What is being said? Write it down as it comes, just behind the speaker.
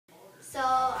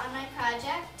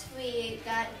project, we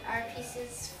got our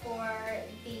pieces for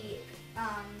the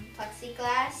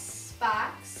plexiglass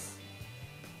box,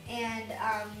 and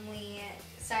we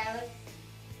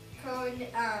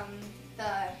siliconed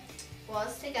the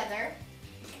walls together.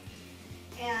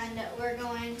 And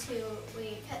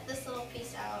we cut this little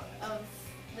piece out of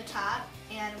the top,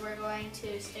 and we're going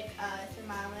to stick a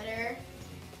thermometer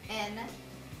in,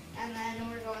 and then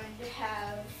we're going to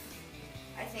have,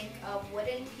 I think, a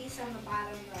wooden piece on the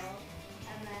bottom though,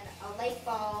 and then a light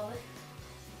bulb.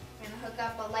 We're going to hook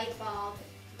up a light bulb,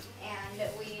 and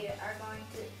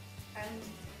I'm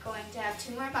going to have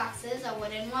 2 more boxes, a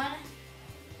wooden one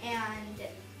and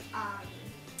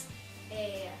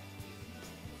a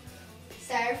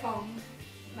styrofoam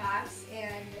box,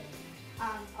 and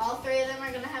all 3 of them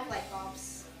are going to have light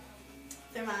bulbs,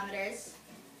 thermometers,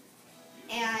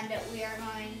 and we are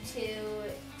going to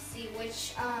see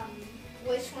which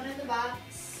one of the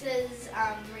boxes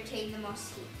retain the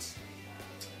most heat,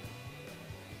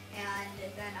 and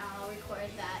then I'll record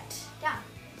that down.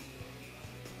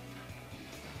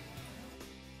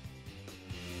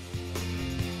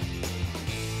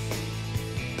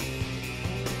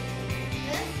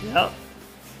 Yep.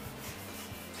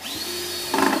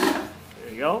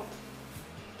 There you go.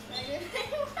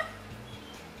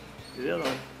 Do the other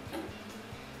one.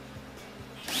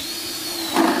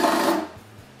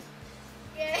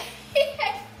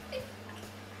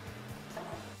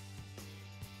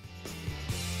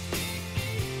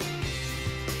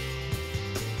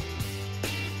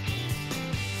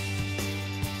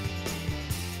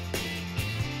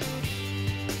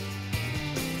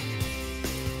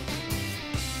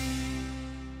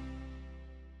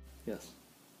 Yes.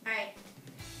 Alright.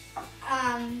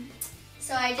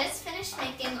 So I just finished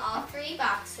making all 3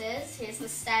 boxes. Here's the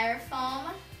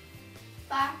styrofoam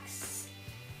box.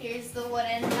 Here's the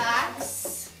wooden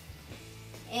box.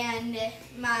 And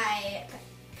my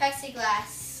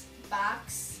plexiglass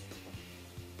box.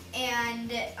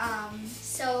 And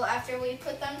so after we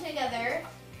put them together,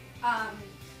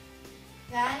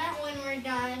 then when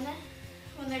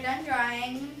they're done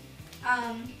drying,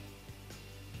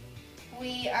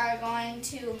 we are going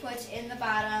to put in the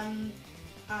bottom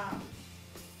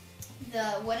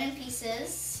the wooden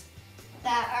pieces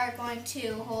that are going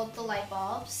to hold the light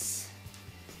bulbs.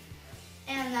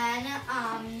 And then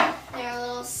there are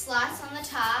little slots on the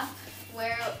top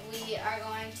where we are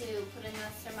going to put in the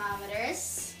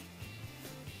thermometers.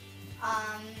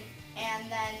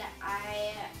 And then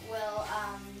I will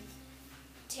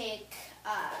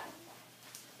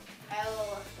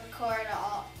record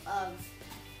all of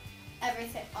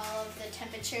the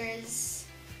temperatures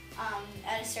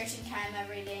at a certain time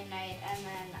every day and night, and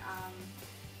then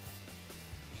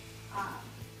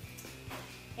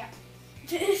yeah.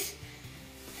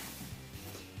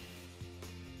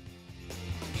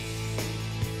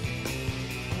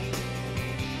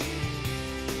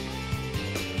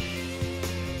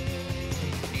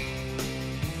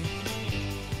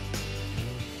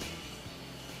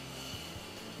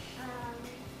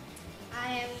 I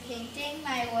am painting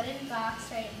my wooden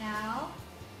box right now.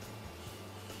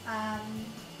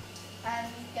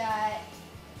 I've got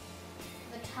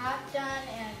the top done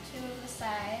and 2 of the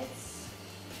sides.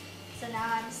 So now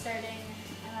I'm starting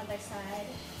another side.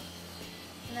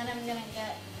 And then I'm going to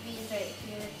get these right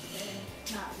here because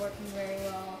they're not working very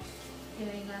well,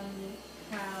 doing them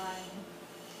while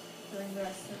I'm doing the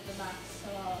rest of the box. So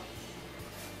I'll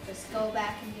just go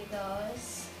back and do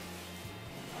those.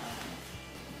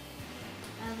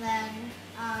 And then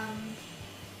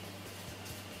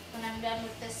when I'm done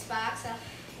with this box, I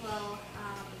will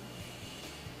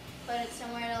put it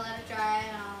somewhere to let it dry,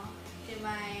 and I'll do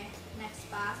my next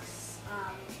box,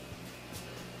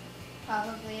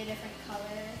 probably a different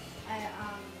color.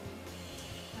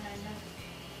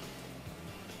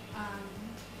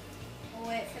 We'll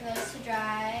wait for those to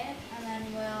dry, and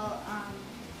then we'll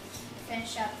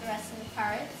finish up the rest of the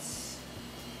parts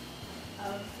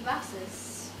of the boxes.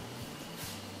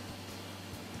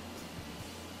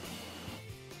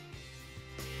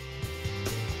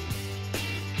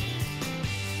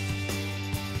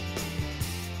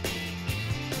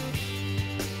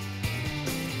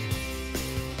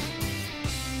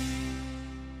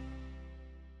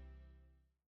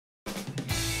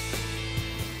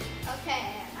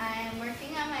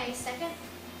 Second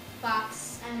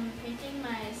box. I'm painting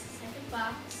my second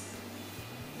box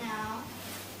now,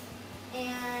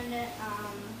 and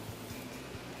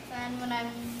then when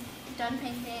I'm done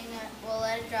painting, we'll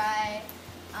let it dry.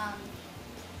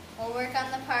 We'll work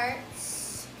on the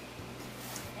parts,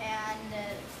 and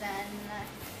then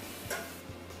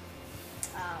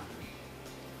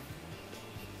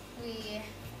we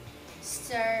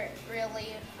start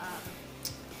really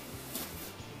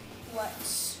what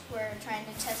we're trying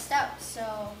to test out. So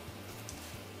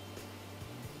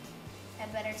I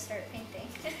better start painting.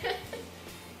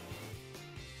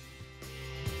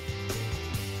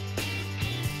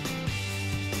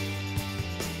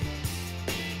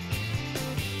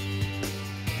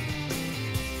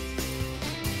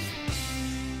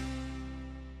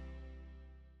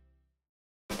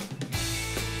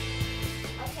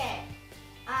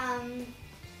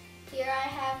 Here I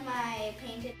have my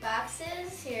painted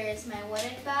boxes. Here's my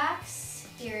wooden box.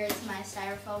 Here's my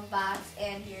styrofoam box,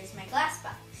 and here's my glass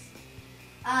box.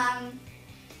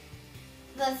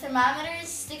 The thermometers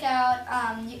stick out.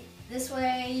 This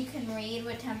way you can read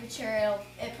what temperature.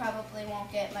 It probably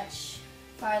won't get much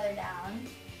farther down.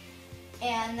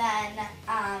 And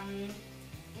then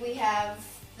we have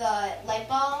the light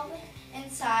bulb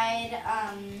inside,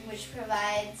 which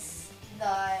provides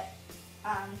the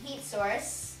heat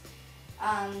source.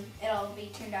 It'll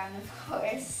be turned on, of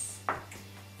course.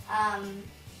 And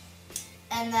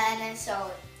then,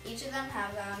 so each of them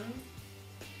have them.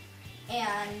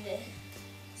 And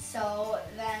so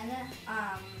then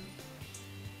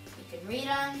you can read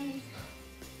them,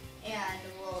 and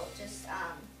we'll just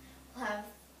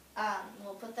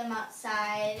we'll put them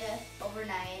outside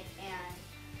overnight, and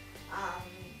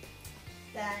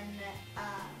then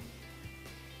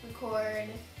record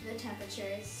the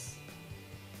temperatures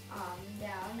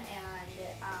down, and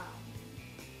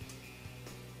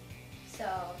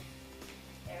so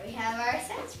there we have our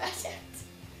science project.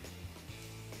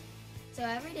 So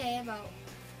every day, about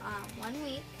 1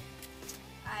 week,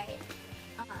 I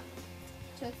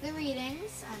took the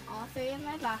readings on all 3 of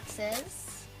my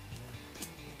boxes,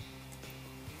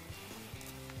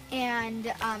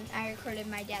 and I recorded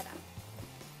my data.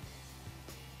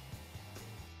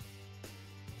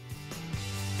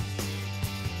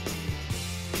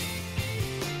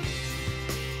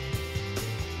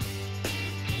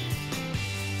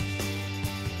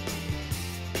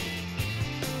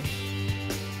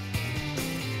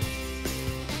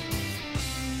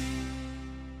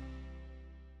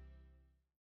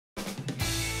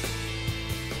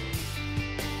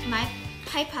 My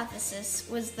hypothesis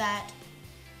was that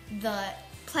the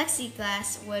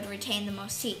plexiglass would retain the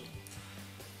most heat.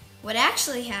 What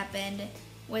actually happened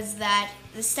was that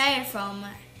the styrofoam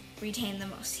retained the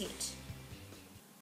most heat.